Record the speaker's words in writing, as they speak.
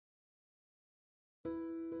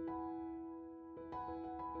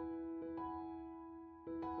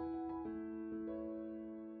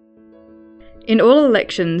In all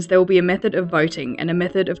elections, there will be a method of voting and a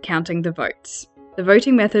method of counting the votes. The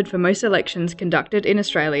voting method for most elections conducted in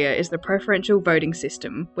Australia is the Preferential Voting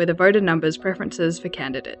System, where the voter numbers preferences for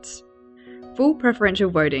candidates. Full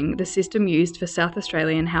preferential voting, the system used for South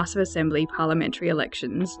Australian House of Assembly parliamentary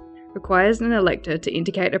elections, requires an elector to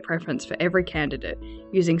indicate a preference for every candidate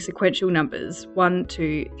using sequential numbers 1,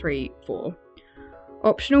 2, 3, 4.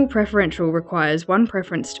 Optional preferential requires one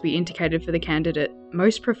preference to be indicated for the candidate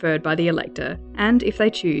most preferred by the elector, and if they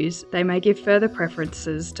choose, they may give further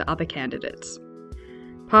preferences to other candidates.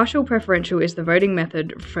 Partial preferential is the voting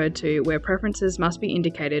method referred to where preferences must be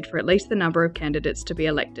indicated for at least the number of candidates to be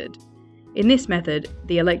elected. In this method,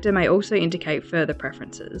 the elector may also indicate further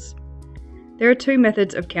preferences. There are two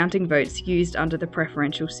methods of counting votes used under the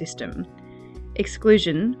preferential system.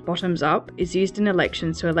 Exclusion, bottoms up, is used in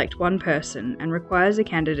elections to elect one person and requires a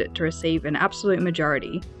candidate to receive an absolute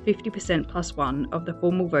majority, 50% plus 1, of the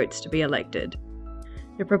formal votes to be elected.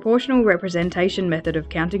 The proportional representation method of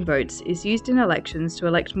counting votes is used in elections to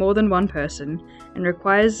elect more than one person and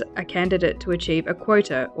requires a candidate to achieve a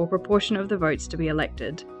quota or proportion of the votes to be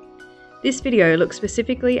elected. This video looks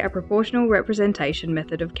specifically at proportional representation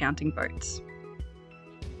method of counting votes.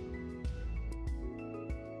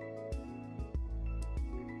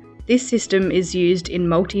 This system is used in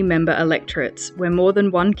multi-member electorates where more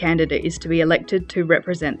than one candidate is to be elected to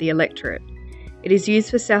represent the electorate. It is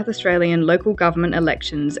used for South Australian local government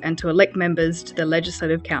elections and to elect members to the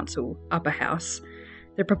Legislative Council, Upper House.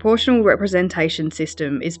 The proportional representation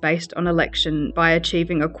system is based on election by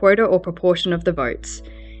achieving a quota or proportion of the votes.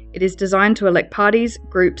 It is designed to elect parties,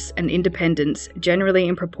 groups, and independents generally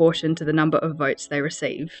in proportion to the number of votes they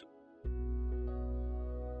receive.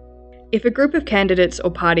 If a group of candidates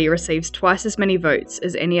or party receives twice as many votes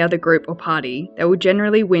as any other group or party, they will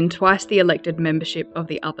generally win twice the elected membership of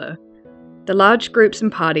the other. The large groups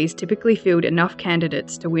and parties typically field enough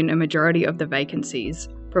candidates to win a majority of the vacancies,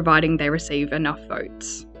 providing they receive enough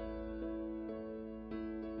votes.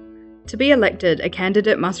 To be elected, a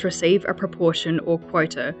candidate must receive a proportion or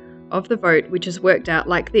quota of the vote, which is worked out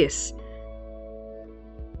like this.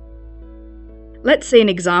 Let's see an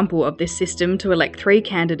example of this system to elect 3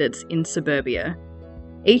 candidates in suburbia.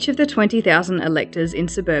 Each of the 20,000 electors in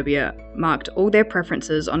suburbia marked all their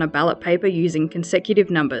preferences on a ballot paper using consecutive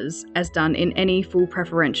numbers, as done in any full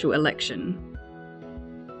preferential election.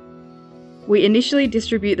 We initially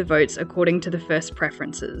distribute the votes according to the first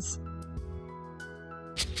preferences.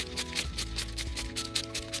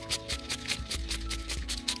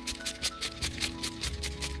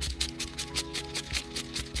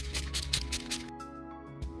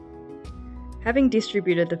 Having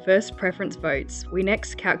distributed the first preference votes, we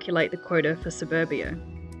next calculate the quota for suburbia.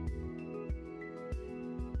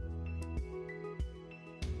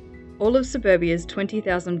 All of suburbia's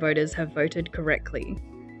 20,000 voters have voted correctly.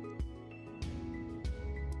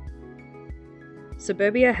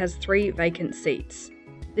 Suburbia has 3 vacant seats.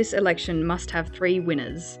 This election must have 3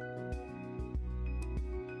 winners.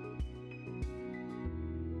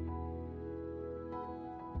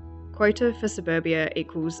 Quota for suburbia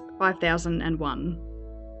equals 5,001.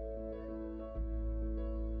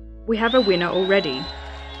 We have a winner already.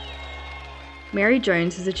 Mary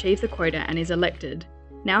Jones has achieved the quota and is elected.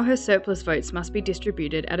 Now her surplus votes must be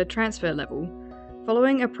distributed at a transfer level.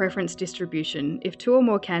 Following a preference distribution, if 2 or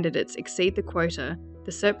more candidates exceed the quota,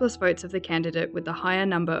 the surplus votes of the candidate with the higher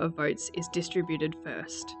number of votes is distributed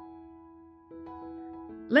first.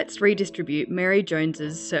 Let's redistribute Mary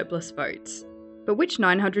Jones's surplus votes. But which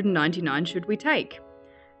 999 should we take?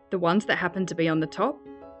 The ones that happen to be on the top?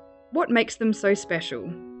 What makes them so special?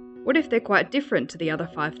 What if they're quite different to the other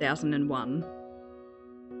 5,001?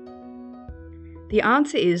 The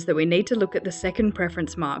answer is that we need to look at the second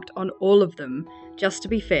preference marked on all of them, just to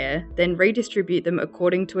be fair, then redistribute them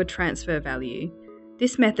according to a transfer value.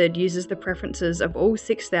 This method uses the preferences of all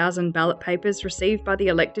 6,000 ballot papers received by the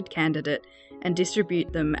elected candidate and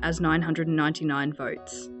distribute them as 999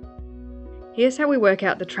 votes. Here's how we work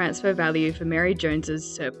out the transfer value for Mary Jones's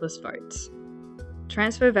surplus votes.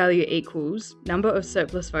 Transfer value equals number of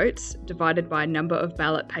surplus votes divided by number of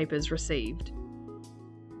ballot papers received.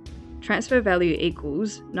 Transfer value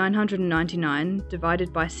equals 999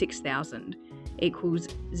 divided by 6,000 equals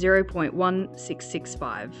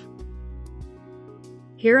 0.1665.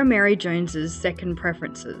 Here are Mary Jones's second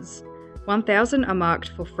preferences. 1,000 are marked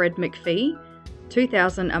for Fred McPhee,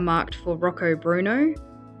 2,000 are marked for Rocco Bruno,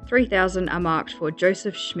 3,000 are marked for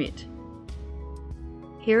Joseph Schmidt.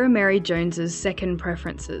 Here are Mary Jones's second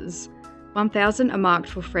preferences. 1,000 are marked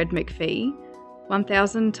for Fred McPhee.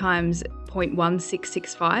 1,000 times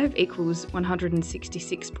 0.1665 equals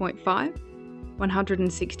 166.5.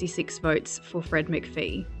 166 votes for Fred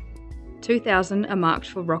McPhee. 2,000 are marked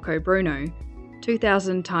for Rocco Bruno.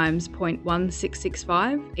 2,000 times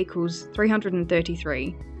 0.1665 equals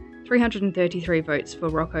 333. 333 votes for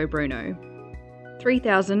Rocco Bruno.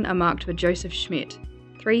 3,000 are marked for Joseph Schmidt.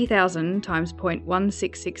 3,000 times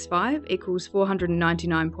 0.1665 equals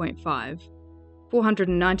 499.5.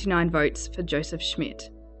 499 votes for Joseph Schmidt.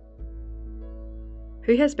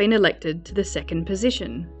 Who has been elected to the second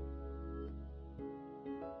position?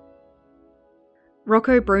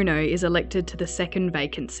 Rocco Bruno is elected to the second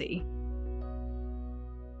vacancy.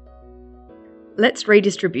 Let's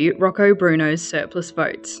redistribute Rocco Bruno's surplus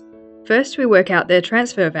votes. First, we work out their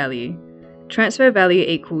transfer value. Transfer value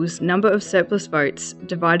equals number of surplus votes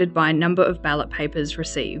divided by number of ballot papers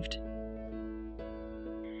received.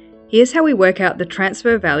 Here's how we work out the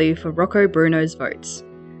transfer value for Rocco Bruno's votes.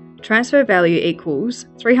 Transfer value equals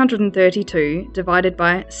 332 divided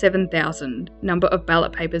by 7,000, number of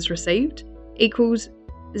ballot papers received, equals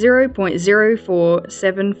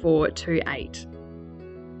 0.047428.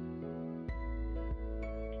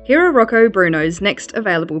 Here are Rocco Bruno's next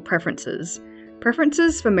available preferences.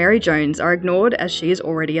 Preferences for Mary Jones are ignored as she is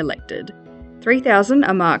already elected. 3,000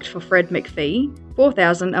 are marked for Fred McPhee,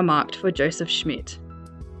 4,000 are marked for Joseph Schmidt.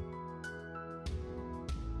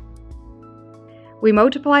 We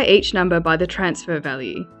multiply each number by the transfer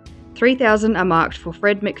value. 3,000 are marked for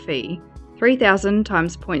Fred McPhee. 3,000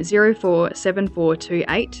 times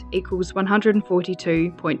 0.047428 equals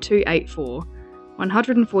 142.284.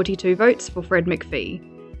 142 votes for Fred McPhee.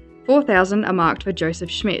 4,000 are marked for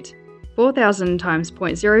Joseph Schmidt. 4,000 times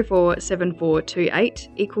 0.047428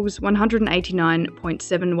 equals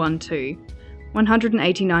 189.712.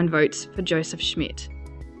 189 votes for Joseph Schmidt.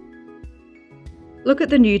 Look at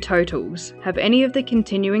the new totals. Have any of the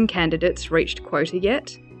continuing candidates reached quota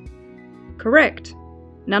yet? Correct.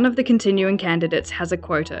 None of the continuing candidates has a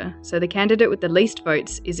quota, so the candidate with the least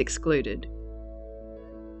votes is excluded.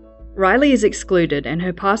 Riley is excluded and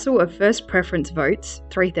her parcel of first preference votes,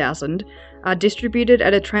 3,000, are distributed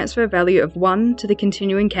at a transfer value of 1 to the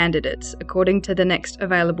continuing candidates according to the next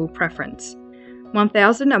available preference.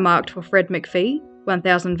 1,000 are marked for Fred McPhee,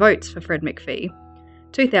 1,000 votes for Fred McPhee.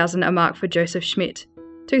 2,000 are marked for Joseph Schmidt,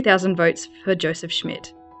 2,000 votes for Joseph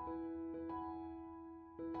Schmidt.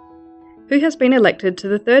 Who has been elected to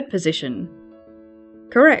the third position?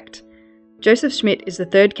 Correct. Joseph Schmidt is the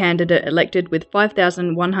third candidate elected with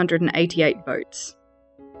 5,188 votes.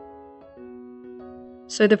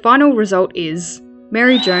 So the final result is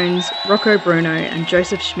Mary Jones, Rocco Bruno and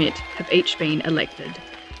Joseph Schmidt have each been elected.